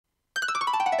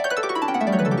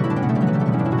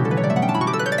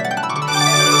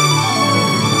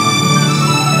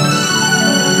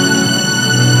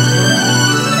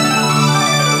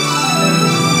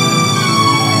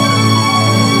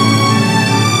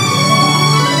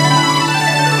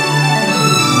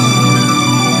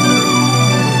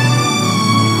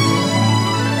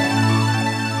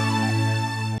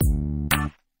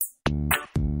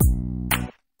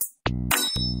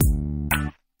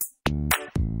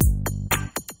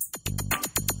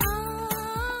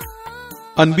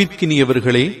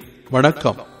அன்பிற்கினியவர்களே,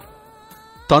 வணக்கம்.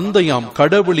 தந்தையாம்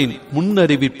கடவுளின்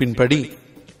முன்னறிவிப்பின்படி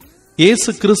இயேசு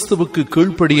கிறிஸ்துவுக்கு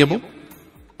கீழ்ப்படியவும்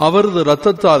அவரது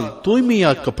இரத்தத்தால்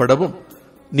தூய்மையாக்கப்படவும்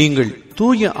நீங்கள்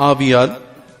தூய ஆவியால்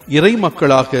இறை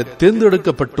மக்களாக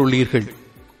தேர்ந்தெடுக்கப்பட்டுள்ளீர்கள்.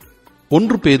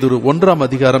 1 பேதுரு 1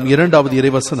 அதிகாரம் 2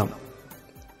 இறைவசனம்.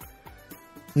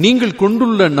 நீங்கள்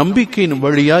கொண்டுள்ள நம்பிக்கையின்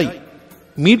வழியாய்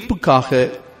மீட்புக்காக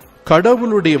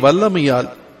கடவுளுடைய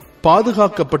வல்லமையால்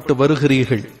பாதுகாக்கப்பட்டு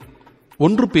வருகிறீர்கள்.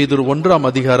 1 பேதுரு 1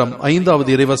 அதிகாரம் 5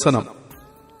 இறைவசனம்.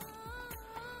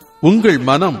 உங்கள்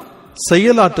மனம்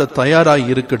செயலாற்ற தயாராய்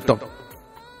இருக்கட்டும்,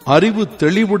 அறிவு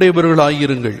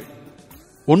தெளிவுடையவர்களாயிருங்கள்.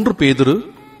 1 பேதுரு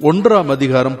 1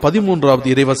 அதிகாரம் 13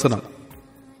 இறைவசனம்.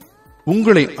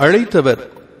 உங்களை அழைத்தவர்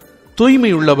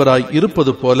தூய்மையுள்ளவராய்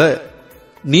இருப்பது போல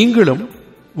நீங்களும்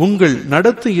உங்கள்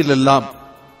நடத்தையிலெல்லாம்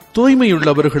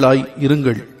தூய்மையுள்ளவர்களாய்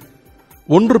இருங்கள்.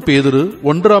 1 பேதுரு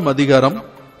 1 அதிகாரம்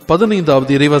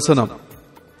 15 இறைவசனம்.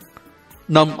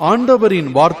 நம் ஆண்டவரின்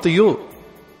வார்த்தையோ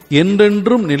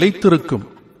என்றென்றும் நிலைத்திருக்கும்.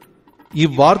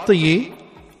 இவ்வார்த்தையே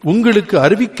உங்களுக்கு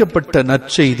அறிவிக்கப்பட்ட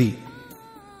நற்செய்தி.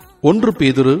 1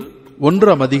 பேதுரு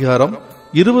 1 அதிகாரம்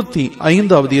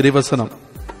 25 இறைவசனம்.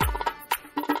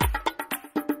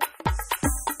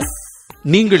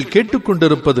 நீங்கள்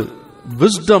கேட்டுக்கொண்டிருப்பது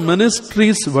விஸ்டம்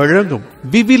மினிஸ்ட்ரீஸ் வழங்கும்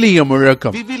விவிலிய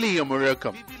முழக்கம்.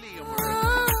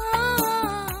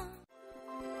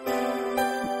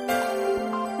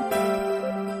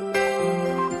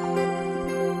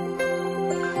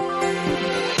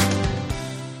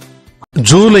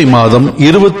 ஜூலை மாதம்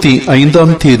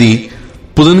 25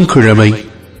 புதன்கிழமை.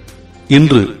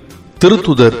 இன்று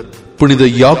திருத்துதர் புனித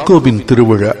யாக்கோபின்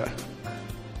திருவிழா.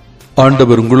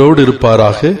 ஆண்டவர் உங்களோடு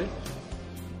இருப்பாராக.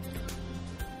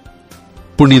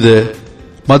 புனித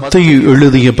மத்தேயு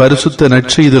எழுதிய பரிசுத்த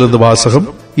நற்செய்தியிலிருந்து வாசகம்.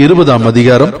 20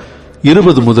 அதிகாரம்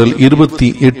 20 முதல்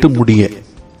 28 முடிய.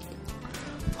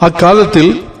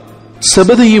 அக்காலத்தில்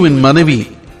செபதேயுவின் மனைவி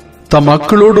தம்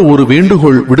மக்களோடு ஒரு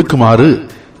வேண்டுகோள் விடுக்குமாறு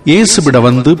இயேசுவிட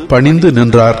வந்து பணிந்து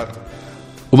நின்றார்.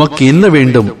 உமக்கு என்ன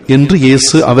வேண்டும் என்று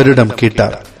இயேசு அவரிடம்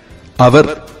கேட்டார். அவர்,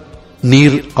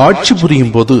 நீர் ஆட்சி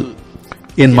புரியும் போது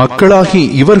என் மக்களாகி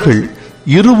இவர்கள்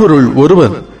இருவருள்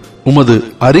ஒருவன் உமது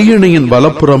அரியணையின்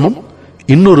வலப்புறமும்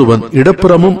இன்னொருவன்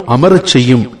இடப்புறமும் அமரச்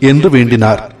செய்யும் என்று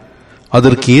வேண்டினார்.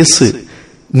 அதற்கு இயேசு,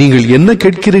 நீங்கள் என்ன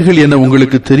கேட்கிறீர்கள் என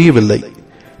உங்களுக்கு தெரியவில்லை.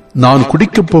 நான்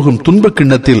குடிக்கப் போகும் துன்பக்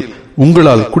கிண்ணத்தில்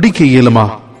உங்களால் குடிக்க இயலுமா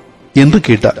என்று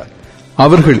கேட்டார்.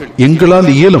 அவர்கள், எங்களால்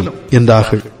இயலும்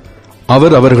என்றார்கள்.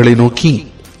 அவர் அவர்களை நோக்கி,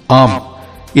 ஆம்,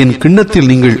 என் கிண்ணத்தில்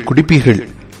நீங்கள் குடிப்பீர்கள்.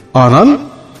 ஆனால்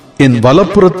என்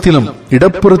வலப்புறத்திலும்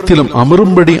இடப்புறத்திலும்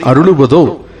அமரும்படி அருளுவதோ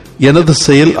எனது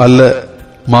செயல் அல்ல.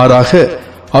 மாறாக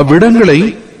அவ்விடங்களை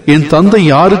என் தந்தை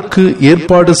யாருக்கு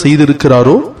ஏற்பாடு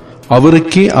செய்திருக்கிறாரோ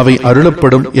அவருக்கே அவை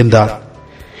அருளப்படும் என்றார்.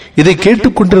 இதை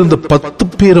கேட்டுக்கொண்டிருந்த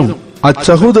 10 பேரும்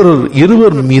அச்சகோதரர்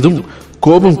இருவர் மீதும்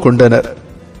கோபம் கொண்டனர்.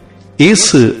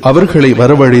 இயேசு அவர்களை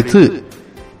வரவழைத்து,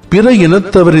 பிற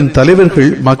இனத்தவரின் தலைவர்கள்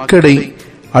மக்களை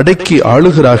அடக்கி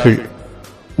ஆளுகிறார்கள்.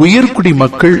 உயர்குடி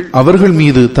மக்கள் அவர்கள்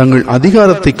மீது தங்கள்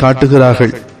அதிகாரத்தை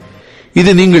காட்டுகிறார்கள்.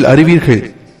 இதை நீங்கள் அறிவீர்கள்.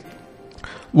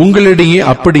 உங்களிடையே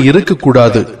அப்படி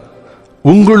இருக்கக்கூடாது.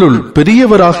 உங்களுள்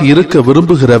பெரியவராக இருக்க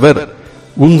விரும்புகிறவர்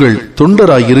உங்கள்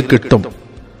தொண்டராய் இருக்கட்டும்.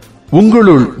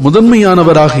 உங்களுள்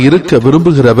முதன்மையானவராக இருக்க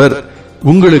விரும்புகிறவர்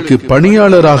உங்களுக்கு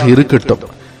பணியாளராக இருக்கட்டும்.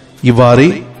 இவ்வாறே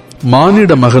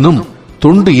மானிட மகனும்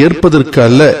தொண்டு ஏற்பதற்கு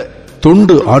அல்ல,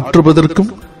 தொண்டு ஆற்றுவதற்கும்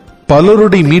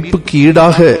பலருடைய மீட்புக்கு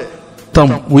ஈடாக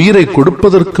தம் உயிரை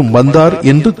கொடுப்பதற்கும் வந்தார்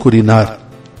என்று கூறினார்.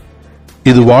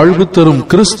 இது வாழ்வு தரும்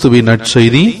கிறிஸ்துவின்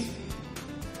நற்செய்தி.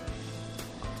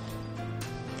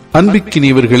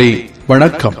 அன்பிற்கினியவர்களே,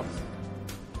 வணக்கம்.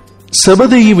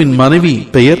 செபதேயுவின் மனைவி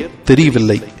பெயர்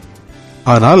தெரியவில்லை.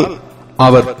 ஆனால்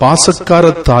அவர் பாசக்கார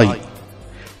தாய்.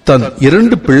 தன்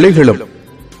 2 பிள்ளைகளும்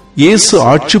இயேசு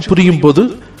ஆட்சி புரியும் போது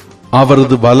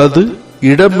அவரது வலது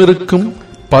இடமிருக்கும்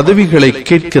பதவிகளை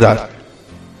கேட்கிறார்.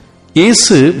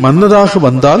 இயேசு மன்னராக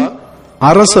வந்தால்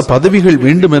அரச பதவிகள்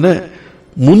வேண்டுமென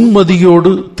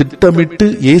முன்மதியோடு திட்டமிட்டு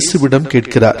இயேசுவிடம்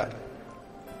கேட்கிறார்.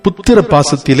 புத்திர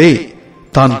பாசத்திலே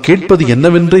தான் கேட்பது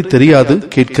என்னவென்றே தெரியாது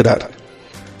கேட்கிறார்.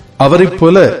 அவரைப்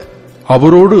போல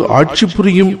அவரோடு ஆட்சி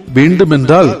புரியும்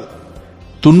வேண்டுமென்றால்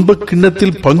துன்பக்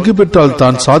கிண்ணத்தில் பங்கு பெற்றால்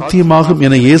தான் சாத்தியமாகும்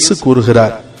என இயேசு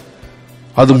கூறுகிறார்.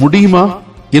 அது முடியுமா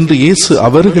என்று இயேசு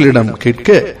அவர்களிடம் கேட்க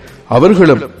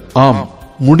அவர்களும் ஆம்,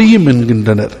 முடியும்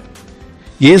என்கின்றனர்.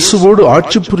 இயேசுவோடு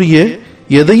ஆட்சி புரிய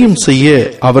எதையும் செய்ய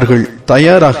அவர்கள்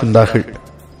தயாராகின்றார்கள்.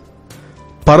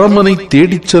 பரமனை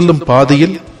தேடிச் செல்லும்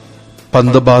பாதையில்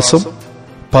பந்தபாசம்,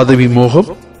 பதவி மோகம்,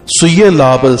 சுய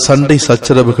லாப சண்டை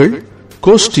சச்சரவுகள்,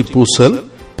 கோஷ்டி பூசல்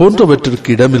போன்றவற்றிற்கு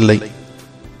இடமில்லை.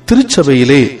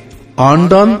 திருச்சபையிலே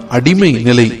ஆண்டான் அடிமை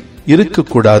நிலை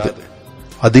இருக்கக்கூடாது.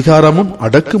 அதிகாரமும்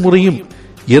அடக்குமுறையும்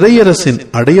இறையரசின்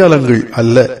அடையாளங்கள்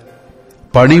அல்ல.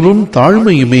 பணிவும்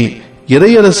தாழ்மையுமே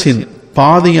இறையரசின்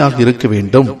பாதையாக இருக்க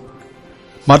வேண்டும்.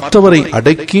 மற்றவரை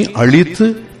அடக்கி அழித்து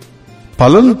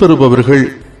பலன் பெறுபவர்கள்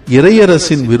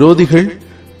இறையரசின் விரோதிகள்,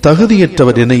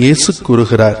 தகுதியற்றவர் என இயேசு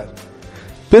கூறுகிறார்.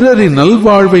 பிறரின்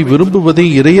நல்வாழ்வை விரும்புவதே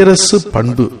இறையரசு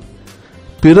பண்பு.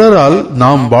 பிறரால்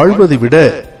நாம் வாழ்வதை விட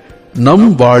நம்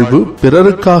வாழ்வு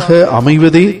பிறருக்காக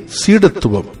அமைவதே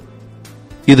சீடத்துவம்.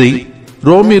 இதை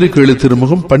ரோமியருக்கு எழுதிய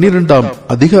திருமுகம் 12ஆம்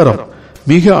அதிகாரம்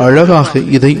மிக அழகாக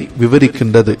இதை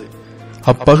விவரிக்கின்றது.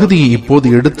 அப்பகுதியை இப்போது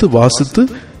எடுத்து வாசித்து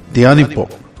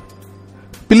தியானிப்போம்.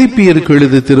 பிலிப்பியருக்கு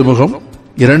எழுதிய திருமுகம்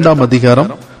 2ஆம்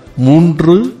அதிகாரம்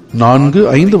 3, 4,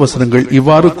 5 வசனங்கள்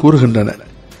இவ்வாறு கூறுகின்றன.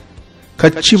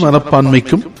 கட்சி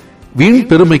மனப்பான்மைக்கும் வீண்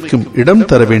பெருமைக்கும் இடம்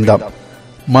தர வேண்டாம்.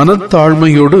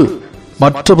 மனத்தாழ்மையோடு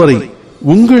மற்றவரை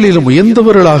உங்களிலும்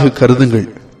உயர்ந்தவர்களாக கருதுங்கள்.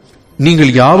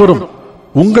 நீங்கள் யாவரும்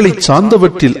உங்களை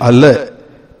சார்ந்தவற்றில் அல்ல,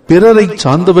 பிறரை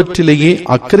சார்ந்தவற்றிலேயே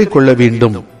அக்கறை கொள்ள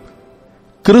வேண்டும்.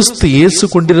 கிறிஸ்து இயேசு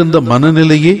கொண்டிருந்த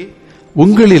மனநிலையே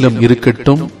உங்களிலும்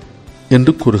இருக்கட்டும்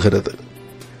என்று கூறுகிறது.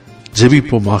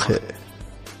 ஜெபிப்போமாக.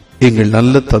 எங்கள்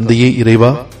நல்ல தந்தையே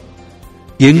இறைவா,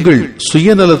 எங்கள்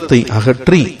சுயநலத்தை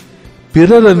அகற்றி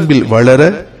பிறர் அன்பில்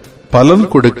வளர பலன்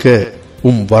கொடுக்க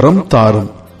உம் வரம்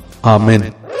தாரும். ஆமென்.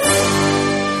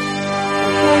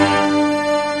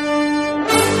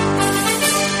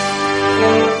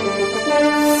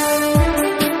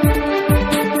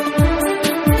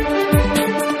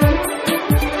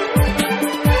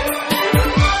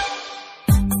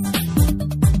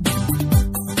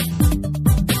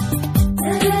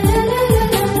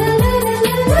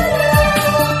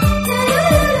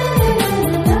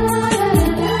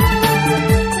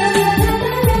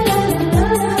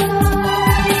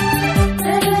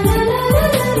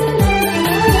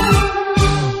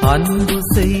 அன்பு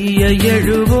செய்ய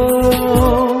எழுவோ,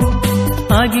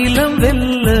 அகிலம்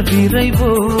வெல்ல விரைவோ.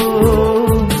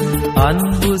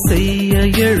 அன்பு செய்ய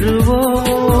எழுவோ,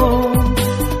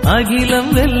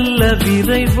 அகிலம் வெல்ல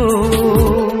விரைவோ.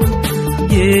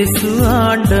 இயேசு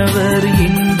ஆண்டவர்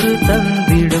இன்று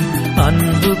தந்திடும்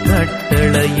அன்பு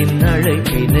கட்டளையின்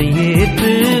அழைப்பினை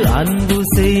ஏற்று அன்பு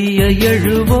செய்ய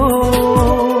எழுவோ,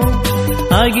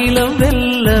 அகிலம்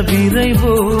வெல்ல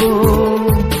விரைவோ.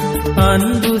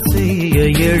 அன்பு செய்ய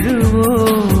எழுவோ.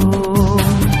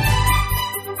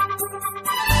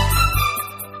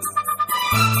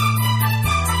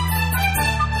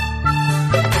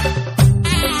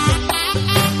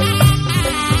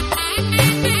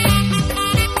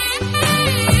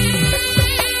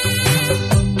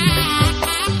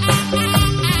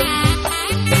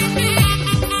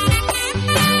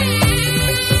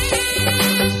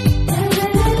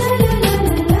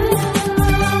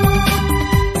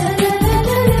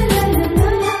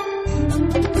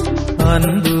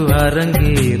 அன்பு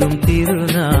அரங்கேறும்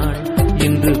திருநாள்,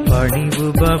 இன்று பணிவு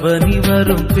பவனி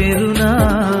வரும்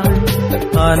பெருநாள்.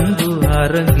 அன்பு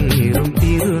அரங்கேறும்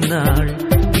திருநாள்,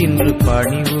 இன்று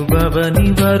பணிவு பவனி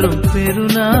வரும்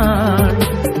பெருநாள்.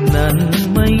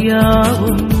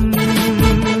 நன்மையாவும்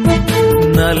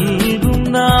நல்கும்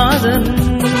நாதன்,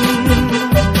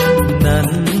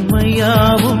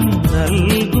 நன்மையாவும்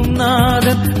நல்கும்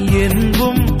நாதன்.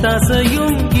 என்பும்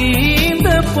தசையும் ஈந்த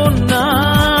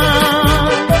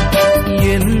பொன்னாள்,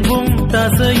 என்பும்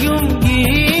தசையும்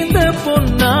ஈந்த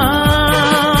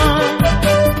பொன்னாள்.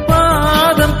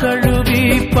 பாதம் கழுவி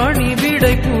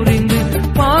பணிவிடை புரிந்து,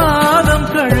 பாதம்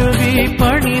கழுவி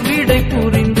பணிவிடை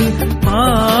புரிந்து,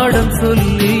 பாடம்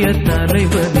சொல்லிய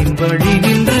தலைவனின் வழி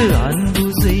நின்று அன்பு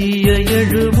செய்ய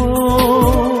எழுவோ,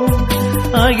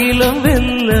 அகிலம்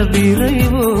வெல்ல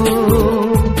விரைவோ.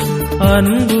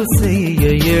 அன்பு செய்ய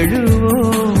எழுவோ.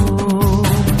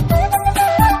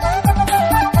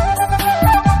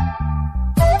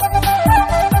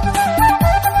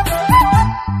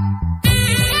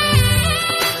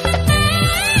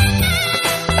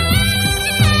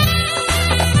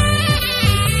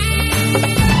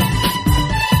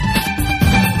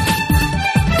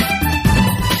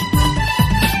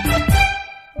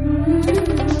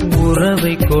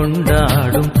 உறவை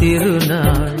கொண்டாடும்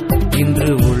திருநாள்,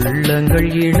 இன்று உள்ளங்கள்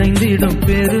இணைந்திடும்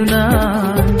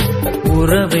பெருநாள்.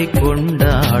 உறவை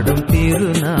கொண்டாடும்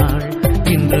திருநாள்,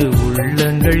 இன்று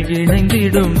உள்ளங்கள்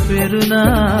இணைந்திடும்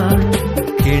பெருநாள்.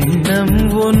 எண்ணம்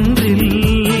ஒன்றில்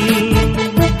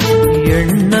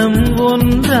எண்ணம்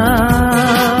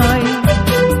ஒன்றாய்,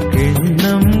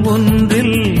 எண்ணம்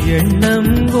ஒன்றில்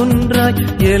எண்ணம் ஒன்றாய்.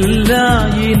 எல்லா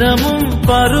இனமும்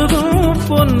பருகும்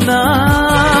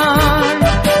பொன்னாள்,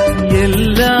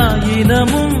 எல்லா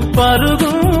இனமும்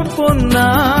பருகும்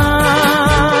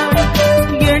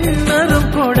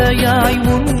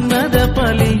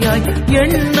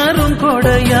எண்ணரும்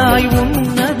கொடையாய்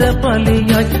உன்னத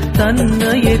பலியாய்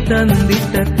தன்னையே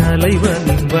தந்திட்ட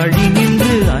தலைவனின் வழி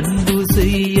நின்று அன்பு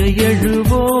செய்ய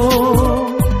எழுவோ,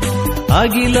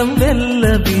 அகிலம்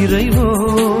வெல்ல விரைவோ.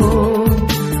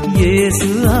 இயேசு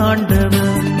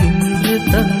ஆண்டவர் இன்று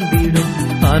தந்திடும்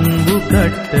அன்பு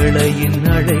கட்டளையின்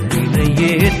அழைப்பினை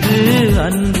ஏற்று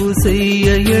அன்பு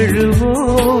செய்ய எழுவோ,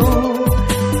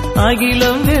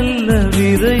 அகிலம் வெல்ல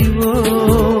விரைவோ,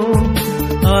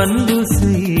 அன்பு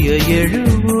செய்ய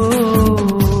எழுவோ.